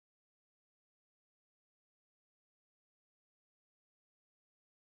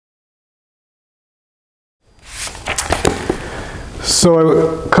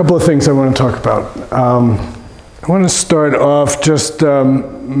So a couple of things I want to talk about. I want to start off just,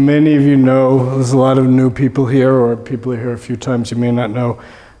 many of you know, there's a lot of new people here, or people here a few times you may not know.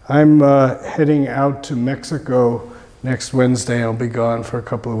 I'm heading out to Mexico next Wednesday. I'll be gone for a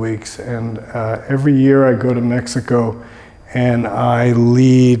couple of weeks. And every year I go to Mexico and I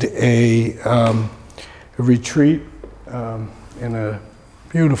lead a retreat in a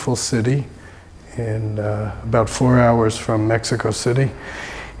beautiful city in about 4 hours from Mexico City.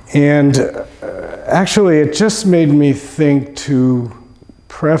 And actually, it just made me think to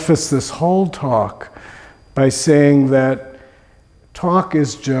preface this whole talk by saying that talk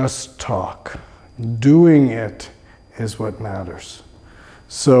is just talk. Doing it is what matters.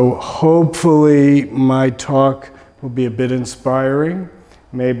 So hopefully my talk will be a bit inspiring.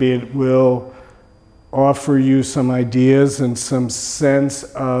 Maybe it will offer you some ideas and some sense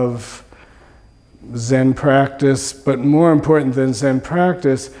of Zen practice, but more important than Zen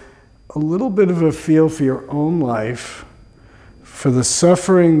practice, a little bit of a feel for your own life, for the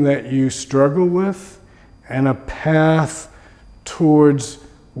suffering that you struggle with, and a path towards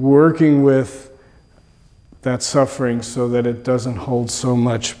working with that suffering so that it doesn't hold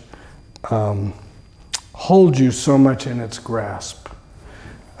you so much in its grasp.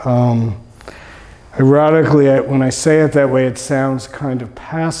 Ironically, when I say it that way, it sounds kind of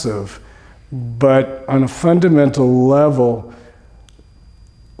passive, but on a fundamental level,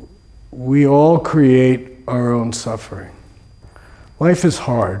 we all create our own suffering. Life is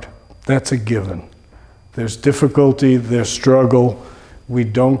hard. That's a given. There's difficulty, there's struggle. We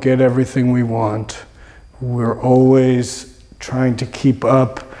don't get everything we want. We're always trying to keep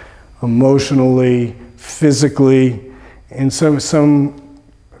up emotionally, physically. And some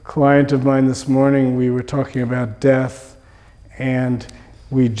client of mine this morning, we were talking about death, and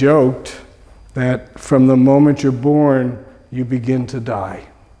we joked that from the moment you're born, you begin to die.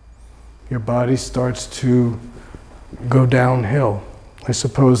 Your body starts to go downhill. I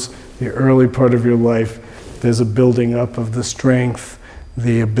suppose the early part of your life, there's a building up of the strength,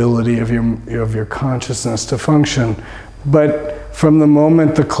 the ability of your consciousness to function. But from the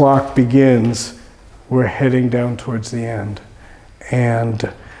moment the clock begins, we're heading down towards the end.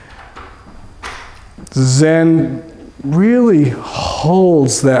 And Zen really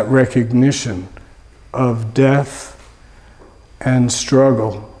holds that recognition of death and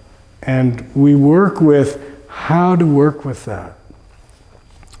struggle. And we work with how to work with that,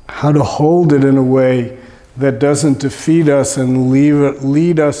 how to hold it in a way that doesn't defeat us and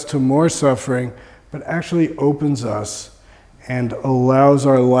lead us to more suffering, but actually opens us and allows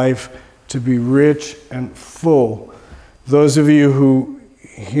our life to be rich and full. Those of you who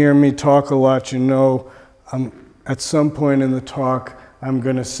hear me talk a lot, you know, at some point in the talk, I'm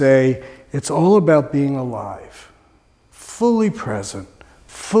going to say, it's all about being alive, fully present,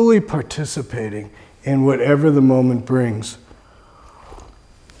 fully participating in whatever the moment brings.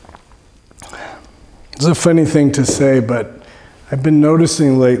 It's a funny thing to say, but I've been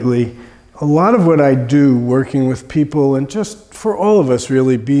noticing lately, a lot of what I do working with people, and just for all of us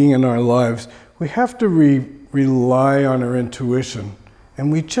really being in our lives, we have to rely on our intuition. And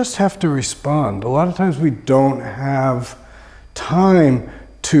we just have to respond. A lot of times we don't have time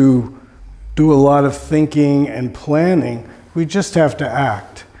to do a lot of thinking and planning. We just have to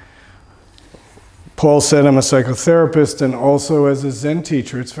act. Paul said I'm a psychotherapist and also as a Zen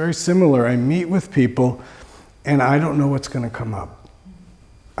teacher. It's very similar. I meet with people and I don't know what's going to come up.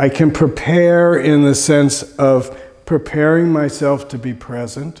 I can prepare in the sense of preparing myself to be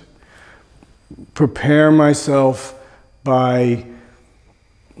present, prepare myself by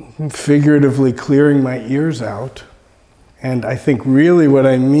figuratively clearing my ears out. And I think really what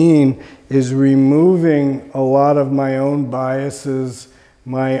I mean is removing a lot of my own biases,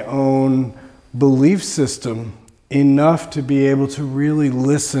 my own belief system, enough to be able to really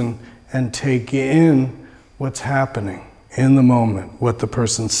listen and take in what's happening in the moment, what the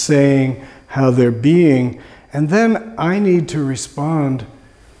person's saying, how they're being. And then I need to respond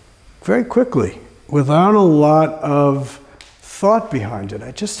very quickly without a lot of thought behind it.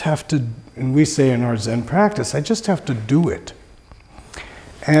 I just have to, and we say in our Zen practice, I just have to do it.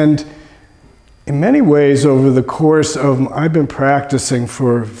 And in many ways, over the course of, I've been practicing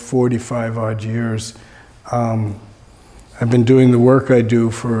for 45 odd years. I've been doing the work I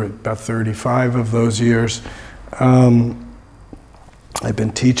do for about 35 of those years. I've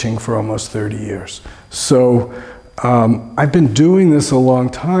been teaching for almost 30 years. So I've been doing this a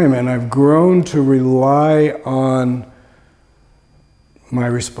long time, and I've grown to rely on my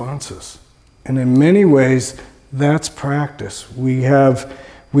responses. And in many ways, that's practice. We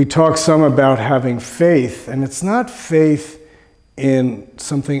talk some about having faith, and it's not faith in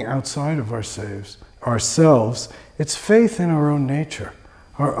something outside of ourselves. It's faith in our own nature,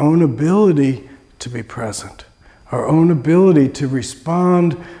 our own ability to be present, our own ability to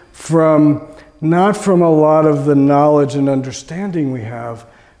respond not from a lot of the knowledge and understanding we have,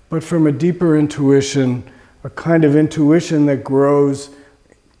 but from a deeper intuition, a kind of intuition that grows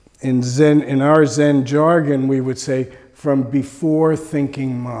in Zen, in our Zen jargon, we would say, from before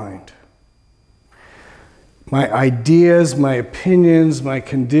thinking mind. My ideas, my opinions, my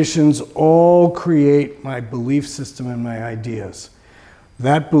conditions all create my belief system and my ideas.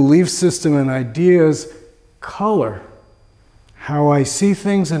 That belief system and ideas color how I see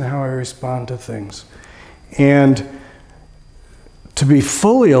things and how I respond to things. And to be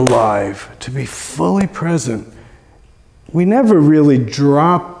fully alive, to be fully present, we never really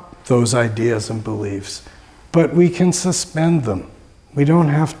drop those ideas and beliefs, but we can suspend them. We don't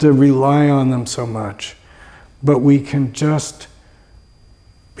have to rely on them so much, but we can just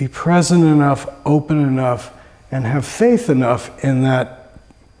be present enough, open enough, and have faith enough in that,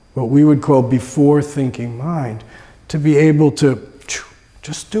 what we would call before thinking mind, to be able to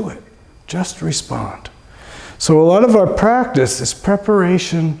just do it, just respond. So a lot of our practice is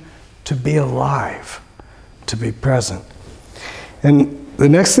preparation to be alive, to be present. And the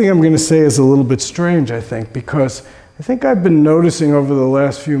next thing I'm going to say is a little bit strange, I think, because I think I've been noticing over the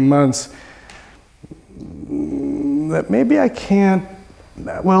last few months that maybe I can't,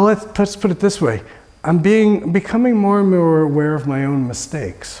 well, let's put it this way. I'm becoming more and more aware of my own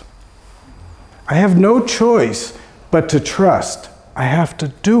mistakes. I have no choice but to trust. I have to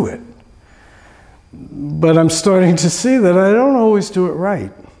do it. But I'm starting to see that I don't always do it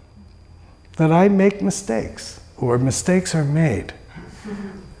right. That I make mistakes, or mistakes are made.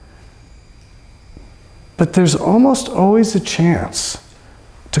 But there's almost always a chance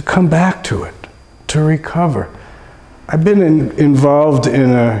to come back to it, to recover. I've been involved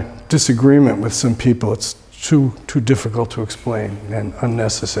in a disagreement with some people. It's too difficult to explain and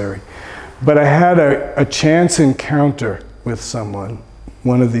unnecessary. But I had a chance encounter with someone,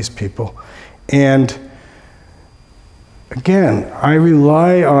 one of these people, and again, I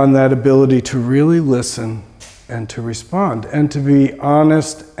rely on that ability to really listen and to respond and to be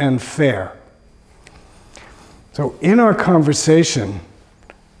honest and fair. So in our conversation,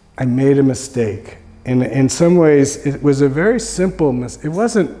 I made a mistake. In some ways, it was a very simple mistake. It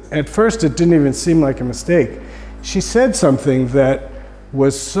wasn't, at first it didn't even seem like a mistake. She said something that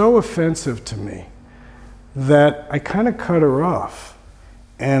was so offensive to me that I kind of cut her off.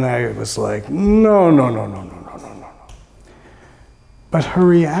 And I was like, no. But her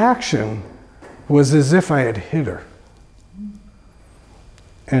reaction was as if I had hit her.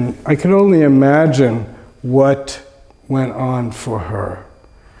 And I could only imagine what went on for her.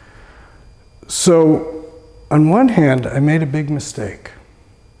 So, on one hand, I made a big mistake.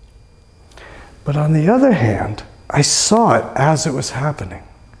 But on the other hand, I saw it as it was happening.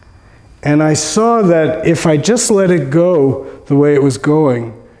 And I saw that if I just let it go the way it was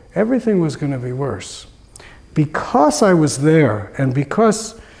going, everything was going to be worse. Because I was there, and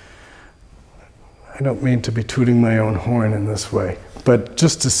because, I don't mean to be tooting my own horn in this way, but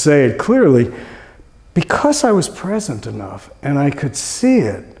just to say it clearly, because I was present enough and I could see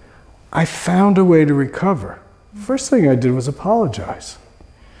it, I found a way to recover. First thing I did was apologize.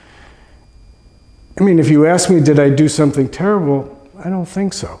 I mean, if you ask me, did I do something terrible? I don't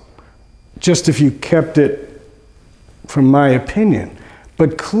think so. Just if you kept it from my opinion.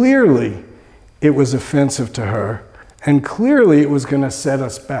 But clearly, it was offensive to her, and clearly it was going to set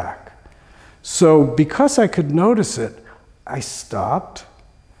us back. So because I could notice it, I stopped,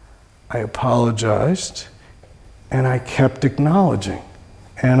 I apologized, and I kept acknowledging.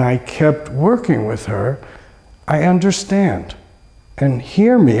 And I kept working with her. I understand. And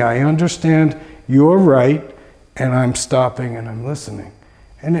hear me, I understand you're right, and I'm stopping and I'm listening.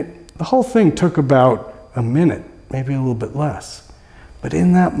 And the whole thing took about a minute, maybe a little bit less. But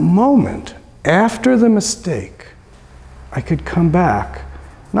in that moment, after the mistake, I could come back,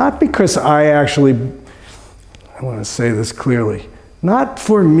 not because I want to say this clearly, not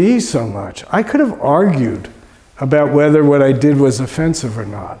for me so much. I could have argued about whether what I did was offensive or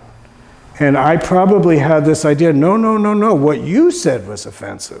not. And I probably had this idea, no, what you said was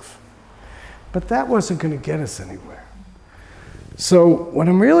offensive. But that wasn't going to get us anywhere. So what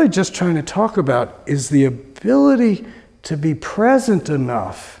I'm really just trying to talk about is the ability to be present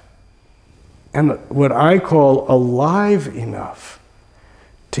enough and what I call alive enough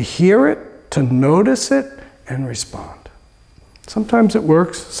to hear it, to notice it, and respond. Sometimes it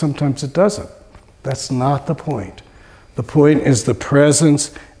works, sometimes it doesn't. That's not the point. The point is the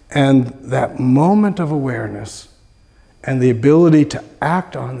presence and that moment of awareness and the ability to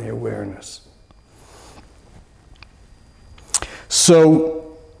act on the awareness.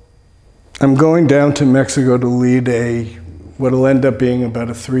 So I'm going down to Mexico to lead what'll end up being about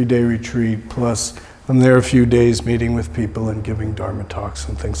a 3-day retreat, plus I'm there a few days meeting with people and giving Dharma talks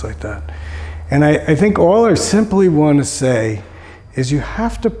and things like that. And I think all I simply want to say is you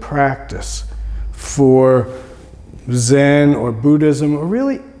have to practice for Zen or Buddhism, or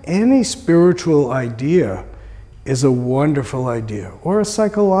really any spiritual idea is a wonderful idea, or a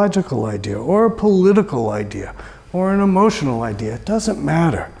psychological idea, or a political idea, or an emotional idea. It doesn't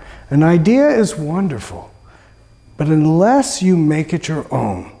matter. An idea is wonderful, but unless you make it your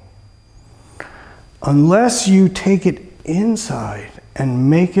own, unless you take it inside and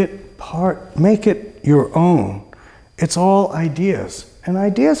make it your own, it's all ideas. And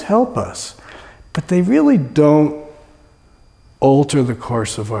ideas help us, but they really don't alter the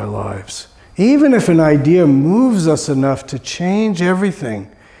course of our lives. Even if an idea moves us enough to change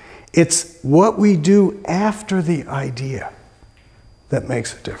everything, it's what we do after the idea that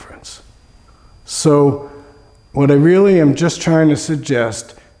makes a difference. So what I really am just trying to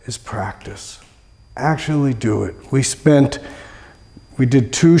suggest is practice. Actually do it. We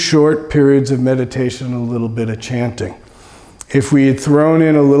did 2 short periods of meditation and a little bit of chanting. If we had thrown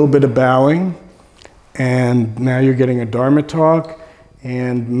in a little bit of bowing, and now you're getting a Dharma talk,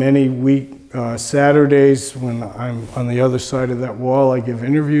 and many Saturdays when I'm on the other side of that wall, I give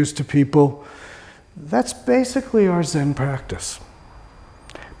interviews to people. That's basically our Zen practice.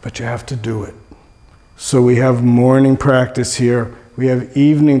 But you have to do it. So we have morning practice here, we have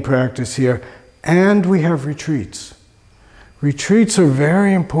evening practice here, and we have retreats. Retreats are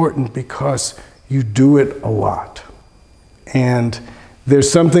very important because you do it a lot. And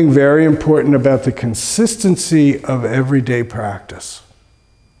there's something very important about the consistency of everyday practice.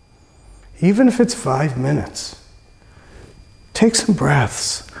 Even if it's 5 minutes, take some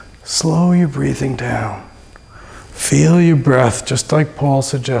breaths. Slow your breathing down. Feel your breath, just like Paul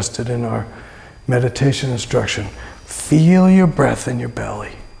suggested in our meditation instruction. Feel your breath in your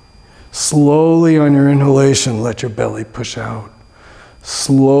belly. Slowly on your inhalation, let your belly push out.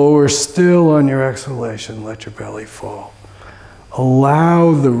 Slower still on your exhalation, let your belly fall.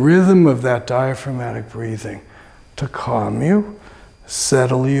 Allow the rhythm of that diaphragmatic breathing to calm you,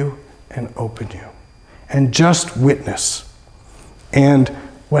 settle you, and open you. And just witness. And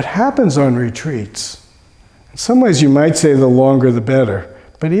what happens on retreats, in some ways you might say the longer the better,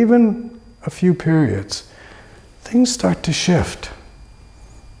 but even a few periods, things start to shift.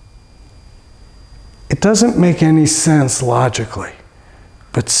 It doesn't make any sense logically,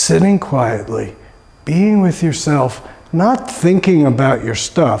 but sitting quietly, being with yourself, not thinking about your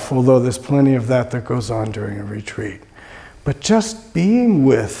stuff, although there's plenty of that goes on during a retreat, but just being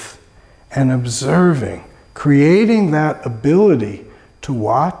with and observing, creating that ability to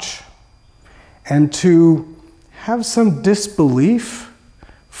watch and to have some disbelief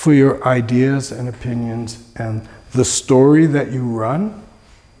for your ideas and opinions and the story that you run.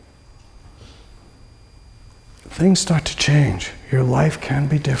 Things start to change. Your life can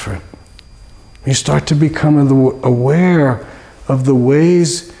be different. You start to become aware of the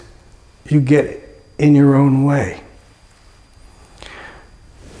ways you get in your own way.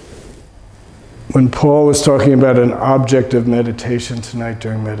 When Paul was talking about an object of meditation tonight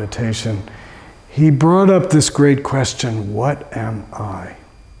during meditation, he brought up this great question, what am I?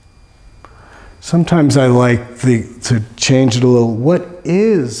 Sometimes I like to change it a little. What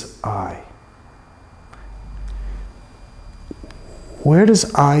is I? Where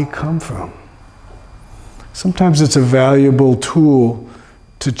does I come from? Sometimes it's a valuable tool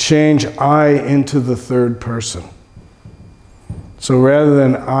to change I into the third person. So rather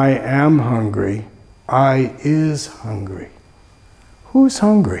than I am hungry, I is hungry. Who's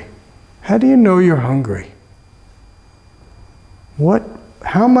hungry? How do you know you're hungry?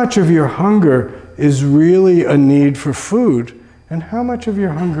 How much of your hunger is really a need for food, and how much of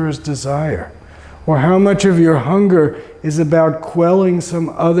your hunger is desire? Or how much of your hunger is about quelling some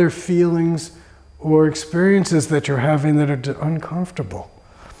other feelings or experiences that you're having that are uncomfortable?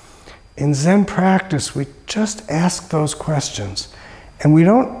 In Zen practice, we just ask those questions, and we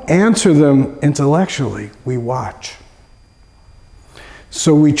don't answer them intellectually, we watch.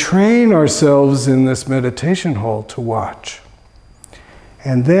 So we train ourselves in this meditation hall to watch.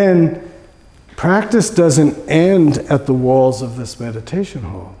 And then practice doesn't end at the walls of this meditation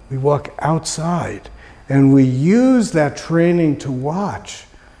hall. We walk outside, and we use that training to watch,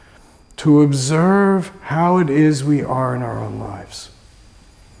 to observe how it is we are in our own lives.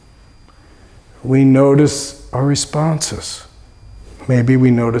 We notice our responses. Maybe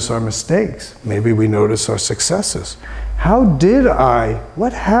we notice our mistakes. Maybe we notice our successes.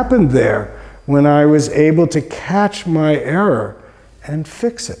 What happened there when I was able to catch my error and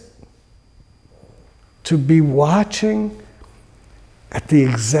fix it? To be watching at the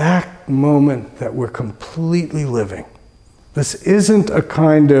exact moment that we're completely living. This isn't a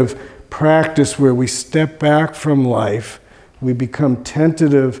kind of practice where we step back from life, we become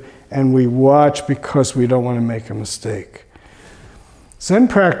tentative, and we watch because we don't want to make a mistake. Zen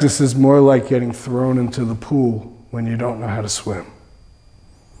practice is more like getting thrown into the pool when you don't know how to swim.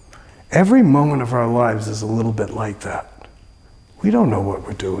 Every moment of our lives is a little bit like that. We don't know what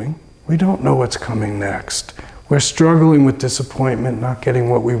we're doing. We don't know what's coming next. We're struggling with disappointment, not getting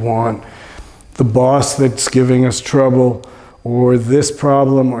what we want, the boss that's giving us trouble, or this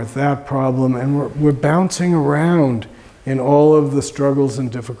problem or that problem, and we're bouncing around in all of the struggles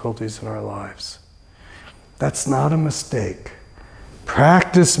and difficulties in our lives. That's not a mistake.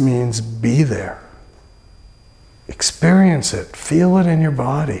 Practice means be there. Experience it. Feel it in your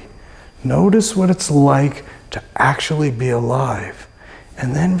body. Notice what it's like to actually be alive.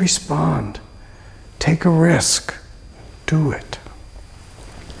 And then respond. Take a risk. Do it.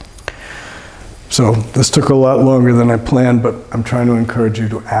 So this took a lot longer than I planned, but I'm trying to encourage you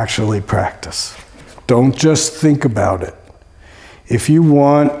to actually practice. Don't just think about it. If you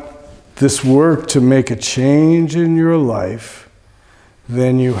want this work to make a change in your life,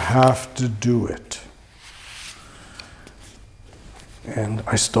 then you have to do it. And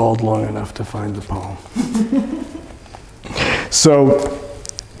I stalled long enough to find the poem. So,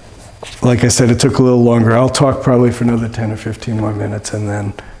 like I said, it took a little longer. I'll talk probably for another 10 or 15 more minutes, and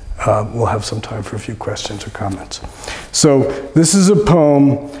then we'll have some time for a few questions or comments. So this is a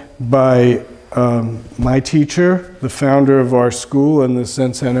poem by my teacher, the founder of our school and the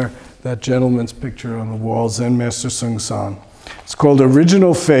Zen Center, that gentleman's picture on the wall, Zen Master Bon Soeng. It's called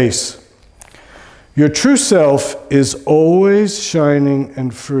Original Face. Your true self is always shining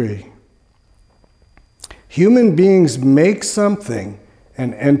and free. Human beings make something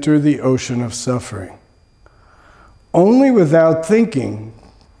and enter the ocean of suffering. Only without thinking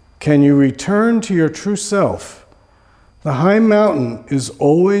can you return to your true self. The high mountain is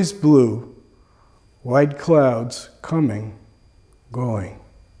always blue, white clouds coming, going.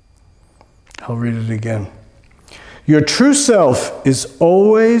 I'll read it again. Your true self is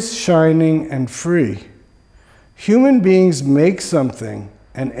always shining and free. Human beings make something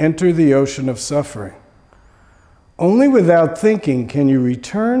and enter the ocean of suffering. Only without thinking can you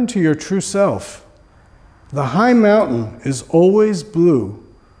return to your true self. The high mountain is always blue,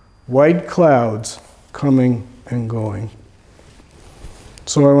 white clouds coming and going.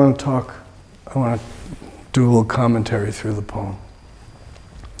 So I want to do a little commentary through the poem.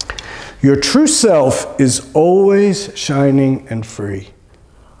 Your true self is always shining and free.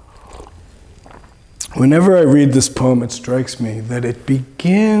 Whenever I read this poem, it strikes me that it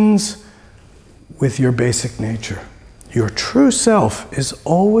begins with your basic nature. Your true self is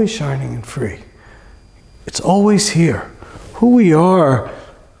always shining and free. It's always here. Who we are,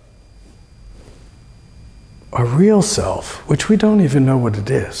 our real self, which we don't even know what it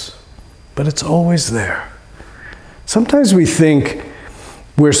is, but it's always there. Sometimes we think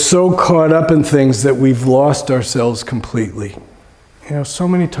we're so caught up in things that we've lost ourselves completely. You know, so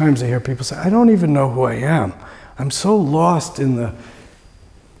many times I hear people say, I don't even know who I am. I'm so lost in the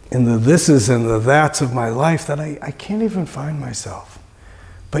thises and the that's of my life that I can't even find myself.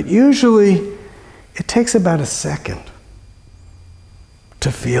 But usually, it takes about a second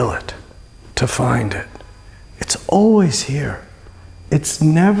to feel it, to find it. It's always here. It's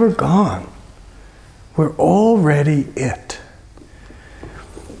never gone. We're already it.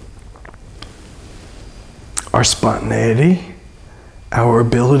 Our spontaneity, our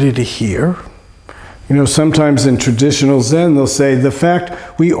ability to hear. You know, sometimes in traditional Zen, they'll say the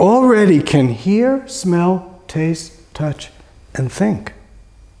fact we already can hear, smell, taste, touch, and think.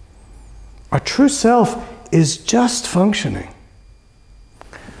 Our true self is just functioning.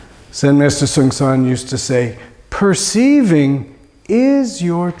 Zen Master Bon Soeng used to say, perceiving is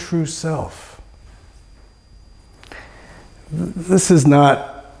your true self. This is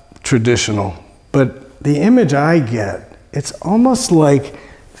not traditional, but the image I get, it's almost like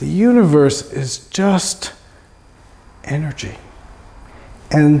the universe is just energy.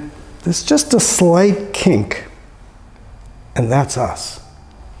 And there's just a slight kink, and that's us.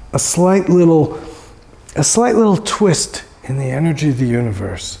 A slight little twist in the energy of the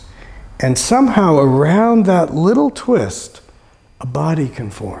universe. And somehow around that little twist, a body can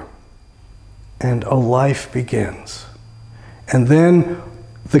form, and a life begins. And then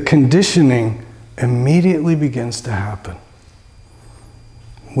the conditioning immediately begins to happen.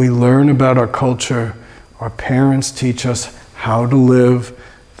 We learn about our culture. Our parents teach us how to live.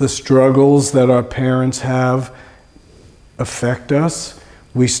 The struggles that our parents have affect us.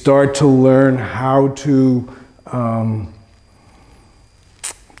 We start to learn how to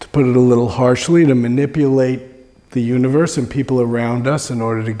put it a little harshly, to manipulate the universe and people around us in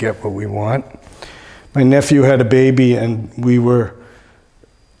order to get what we want. My nephew had a baby, and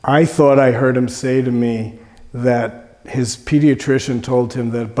I thought I heard him say to me that his pediatrician told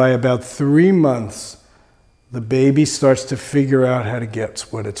him that by about 3 months, the baby starts to figure out how to get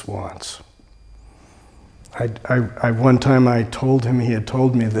what it wants. One time I told him he had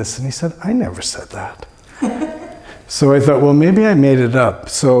told me this, and he said, I never said that. So I thought, well, maybe I made it up.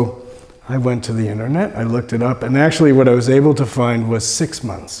 So I went to the internet, I looked it up, and actually what I was able to find was 6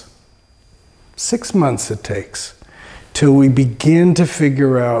 months. 6 months it takes till we begin to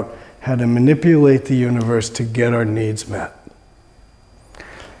figure out how to manipulate the universe to get our needs met.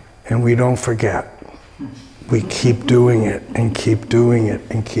 And we don't forget. We keep doing it, and keep doing it,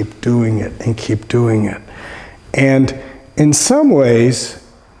 and keep doing it, and keep doing it. And in some ways,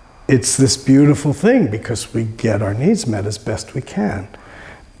 it's this beautiful thing because we get our needs met as best we can.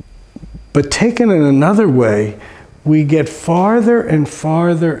 But taken in another way, we get farther and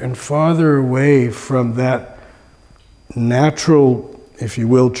farther and farther away from that natural, if you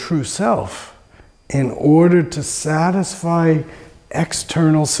will, true self in order to satisfy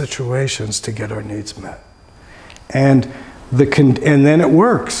external situations to get our needs met. And then it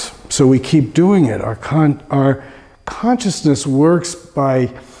works. So we keep doing it. Our consciousness works by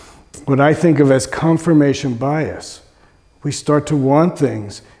what I think of as confirmation bias. We start to want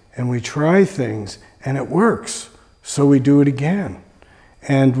things, and we try things, and it works. So we do it again.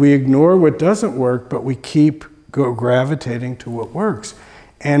 And we ignore what doesn't work, but we keep gravitating to what works.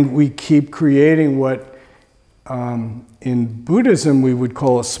 And we keep creating what in Buddhism we would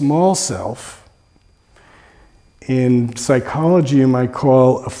call a small self. In psychology you might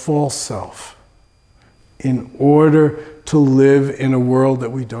call a false self, in order to live in a world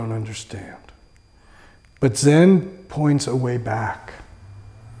that we don't understand. But Zen points a way back.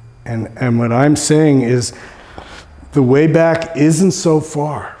 And what I'm saying is the way back isn't so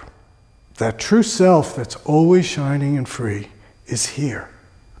far. That true self that's always shining and free is here.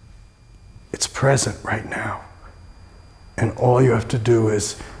 It's present right now. And all you have to do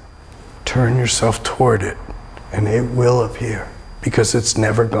is turn yourself toward it, and it will appear, because it's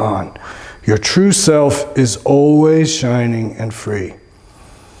never gone. Your true self is always shining and free.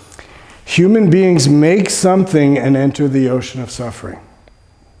 Human beings make something and enter the ocean of suffering.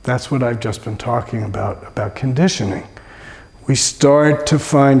 That's what I've just been talking about conditioning. We start to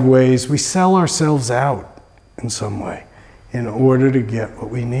find ways, we sell ourselves out in some way in order to get what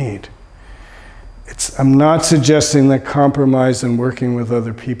we need. I'm not suggesting that compromise and working with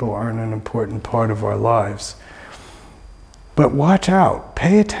other people aren't an important part of our lives. But watch out,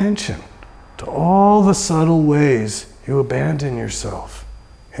 pay attention to all the subtle ways you abandon yourself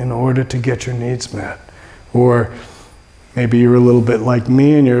in order to get your needs met. Or maybe you're a little bit like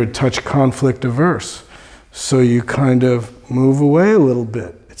me and you're a touch conflict averse. So you kind of move away a little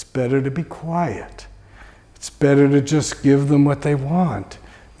bit. It's better to be quiet. It's better to just give them what they want.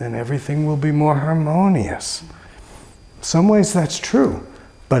 Then everything will be more harmonious. In some ways that's true,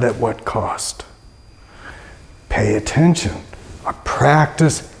 but at what cost? Pay attention. Our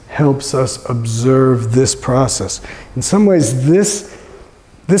practice helps us observe this process. In some ways, this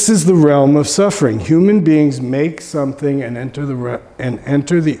is the realm of suffering. Human beings make something and enter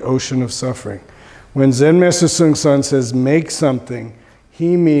the ocean of suffering. When Zen Master Bon Soeng says make something,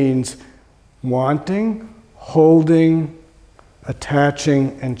 he means wanting, holding,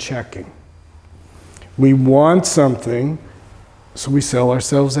 attaching, and checking. We want something, so we sell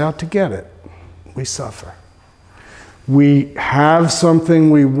ourselves out to get it. We suffer. We have something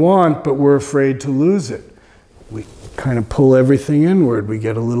we want, but we're afraid to lose it. We kind of pull everything inward. We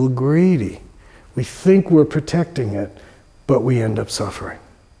get a little greedy. We think we're protecting it, but we end up suffering.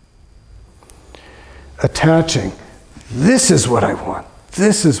 Attaching. This is what I want.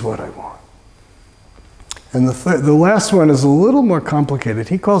 This is what I want. And the last one is a little more complicated.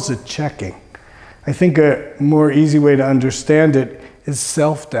 He calls it checking. I think a more easy way to understand it is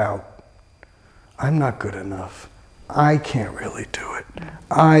self-doubt. I'm not good enough. I can't really do it.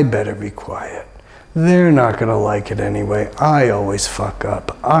 I better be quiet. They're not going to like it anyway. I always fuck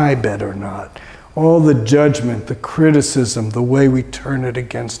up. I better not. All the judgment, the criticism, the way we turn it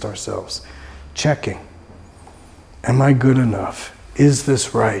against ourselves. Checking. Am I good enough? Is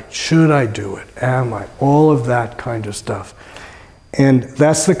this right? Should I do it? Am I? All of that kind of stuff. And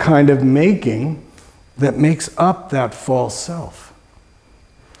that's the kind of making that makes up that false self.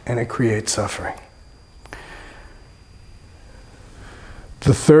 and it creates suffering.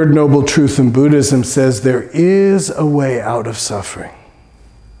 The third noble truth in Buddhism says there is a way out of suffering.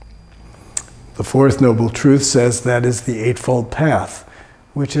 The fourth noble truth says that is the Eightfold Path,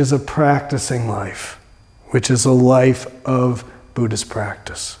 which is a practicing life, which is a life of Buddhist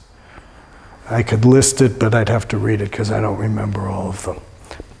practice. I could list it, but I'd have to read it because I don't remember all of them.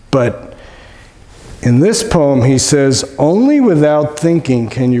 But in this poem, he says, only without thinking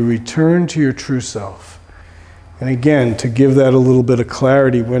can you return to your true self. And again, to give that a little bit of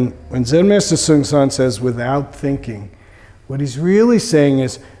clarity, when Zen Master Bon Soeng says without thinking, what he's really saying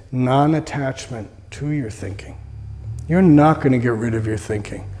is non-attachment to your thinking. You're not going to get rid of your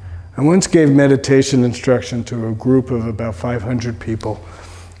thinking. I once gave meditation instruction to a group of about 500 people,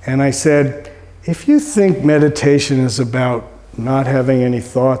 and I said, if you think meditation is about not having any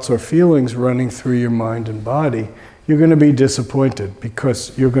thoughts or feelings running through your mind and body, you're going to be disappointed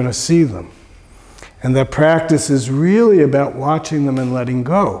because you're going to see them. And that practice is really about watching them and letting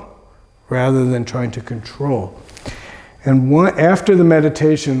go, rather than trying to control. And after the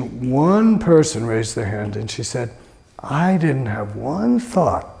meditation, one person raised their hand and she said, I didn't have one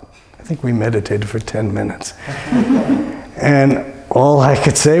thought. I think we meditated for 10 minutes. And all I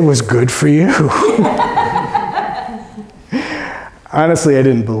could say was, good for you. Honestly, I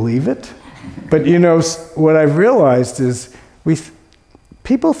didn't believe it. But you know, what I've realized is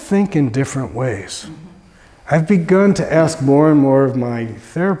people think in different ways. I've begun to ask more and more of my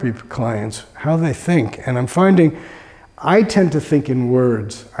therapy clients how they think, and I'm finding I tend to think in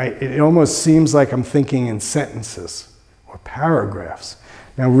words. It almost seems like I'm thinking in sentences or paragraphs.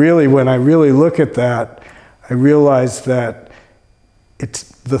 Now really, when I really look at that, I realize that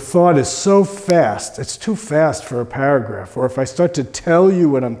the thought is so fast, it's too fast for a paragraph. Or if I start to tell you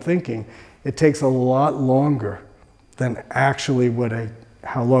what I'm thinking, it takes a lot longer than actually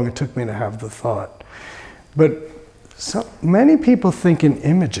how long it took me to have the thought. But so many people think in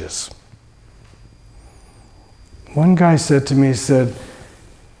images. One guy said to me, he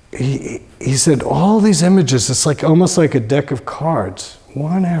said, all these images, it's like almost like a deck of cards,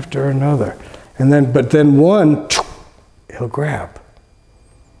 one after another. But then one, he'll grab.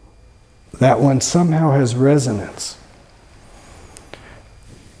 That one somehow has resonance.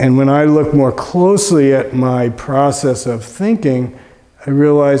 And when I look more closely at my process of thinking, I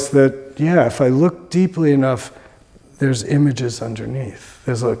realize that, yeah, if I look deeply enough, there's images underneath.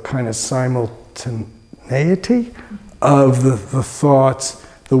 There's a kind of simultaneity of the thoughts,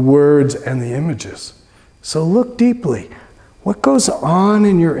 the words, and the images. So look deeply. What goes on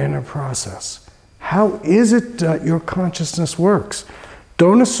in your inner process? How is it that your consciousness works?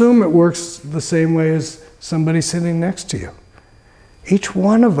 Don't assume it works the same way as somebody sitting next to you. Each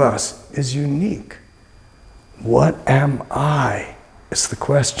one of us is unique. What am I? Is the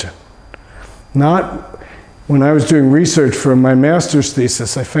question. Not when I was doing research for my master's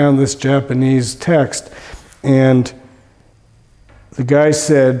thesis, I found this Japanese text, and the guy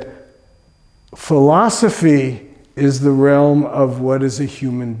said, philosophy is the realm of what is a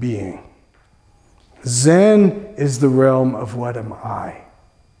human being. Zen is the realm of what am I.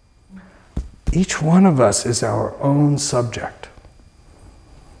 Each one of us is our own subject.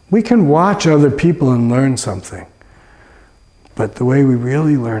 We can watch other people and learn something, but the way we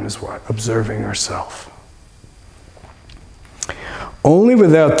really learn is what? Observing ourselves. Only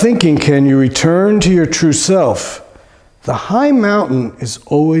without thinking can you return to your true self. The high mountain is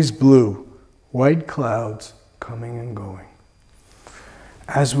always blue, white clouds coming and going.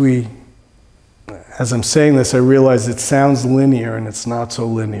 As I'm saying this, I realize it sounds linear and it's not so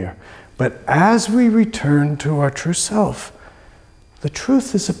linear. But as we return to our true self, the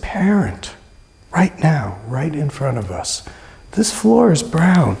truth is apparent right now, right in front of us. This floor is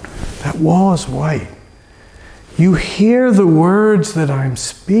brown. That wall is white. You hear the words that I'm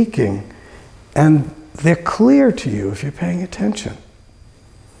speaking, and they're clear to you if you're paying attention.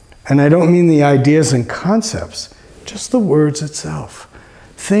 And I don't mean the ideas and concepts, just the words itself.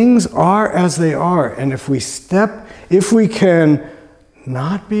 Things are as they are, and if we can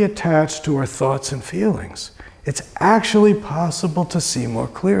not be attached to our thoughts and feelings, it's actually possible to see more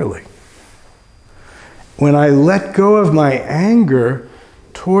clearly. When I let go of my anger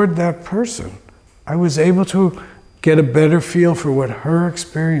toward that person, I was able to get a better feel for what her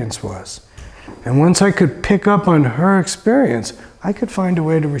experience was. And once I could pick up on her experience, I could find a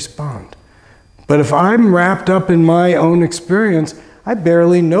way to respond. But if I'm wrapped up in my own experience, I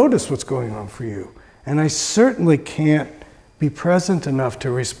barely notice what's going on for you. And I certainly can't be present enough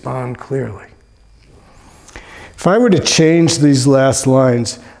to respond clearly. If I were to change these last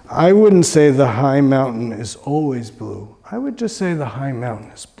lines, I wouldn't say the high mountain is always blue. I would just say the high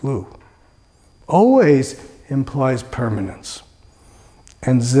mountain is blue. Always implies permanence.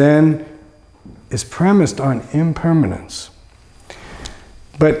 And Zen is premised on impermanence.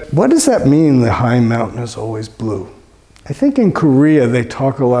 But what does that mean, the high mountain is always blue? I think in Korea they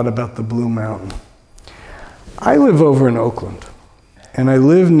talk a lot about the Blue Mountain. I live over in Oakland, and I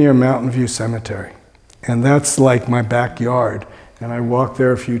live near Mountain View Cemetery. And that's like my backyard. And I walk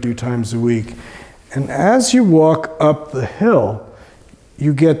there a few times a week. And as you walk up the hill,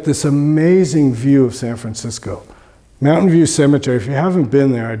 you get this amazing view of San Francisco. Mountain View Cemetery, if you haven't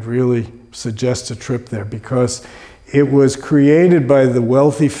been there, I'd really suggest a trip there, because it was created by the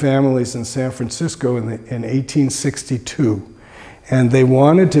wealthy families in San Francisco in 1862. And they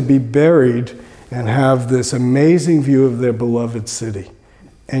wanted to be buried and have this amazing view of their beloved city.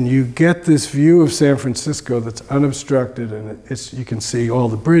 And you get this view of San Francisco that's unobstructed, and you can see all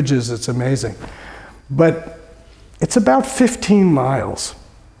the bridges, it's amazing. But it's about 15 miles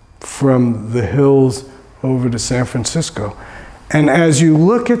from the hills over to San Francisco. And as you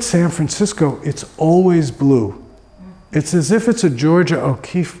look at San Francisco, it's always blue. It's as if it's a Georgia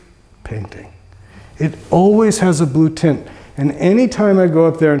O'Keeffe painting. It always has a blue tint. And anytime I go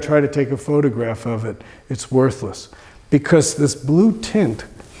up there and try to take a photograph of it, it's worthless, because this blue tint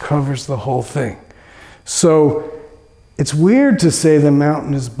covers the whole thing. So it's weird to say the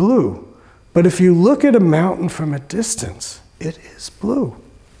mountain is blue, but if you look at a mountain from a distance, it is blue.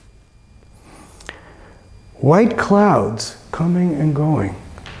 White clouds coming and going.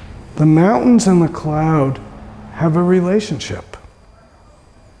 The mountains and the cloud have a relationship.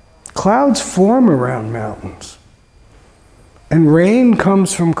 Clouds form around mountains. And rain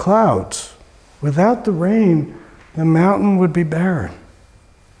comes from clouds. Without the rain, the mountain would be barren.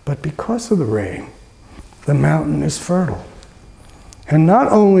 But because of the rain, the mountain is fertile. And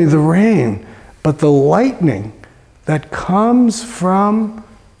not only the rain, but the lightning that comes from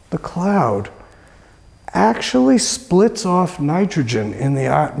the cloud actually splits off nitrogen in the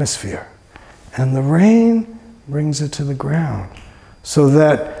atmosphere. And the rain brings it to the ground, so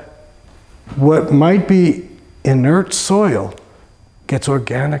that what might be inert soil gets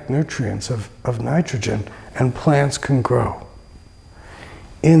organic nutrients of nitrogen, and plants can grow.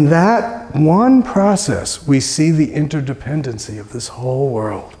 In that one process, we see the interdependency of this whole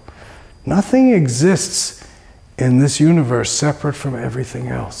world. Nothing exists in this universe separate from everything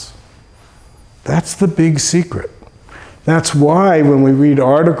else. That's the big secret. That's why when we read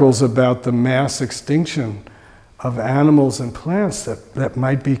articles about the mass extinction of animals and plants that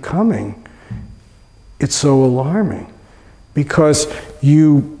might be coming, it's so alarming, because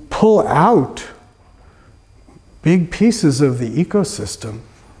you pull out big pieces of the ecosystem,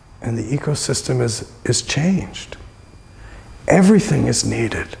 and the ecosystem is changed. Everything is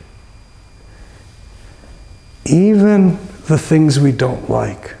needed. Even the things we don't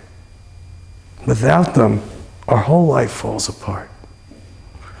like. Without them, our whole life falls apart.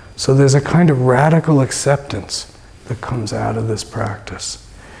 So there's a kind of radical acceptance that comes out of this practice.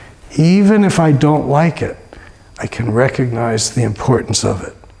 Even if I don't like it, I can recognize the importance of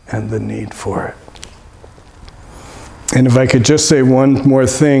it and the need for it. And if I could just say one more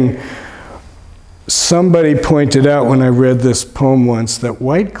thing, somebody pointed out when I read this poem once that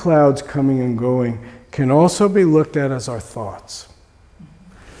white clouds coming and going can also be looked at as our thoughts.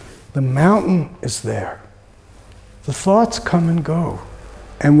 The mountain is there. The thoughts come and go.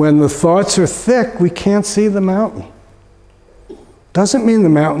 And when the thoughts are thick, we can't see the mountain. Doesn't mean the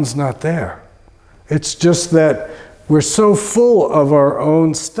mountain's not there. It's just that we're so full of our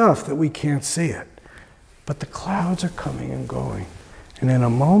own stuff that we can't see it. But the clouds are coming and going. And in a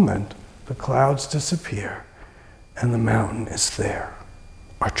moment, the clouds disappear and the mountain is there.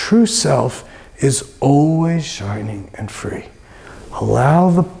 Our true self is always shining and free.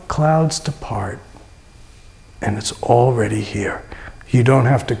 Allow the clouds to part, and it's already here. You don't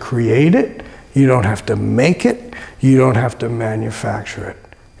have to create it. You don't have to make it. You don't have to manufacture it.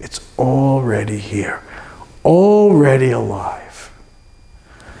 It's already here, already alive.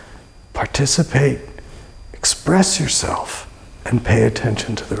 Participate, express yourself, and pay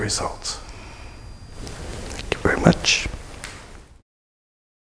attention to the results. Thank you very much.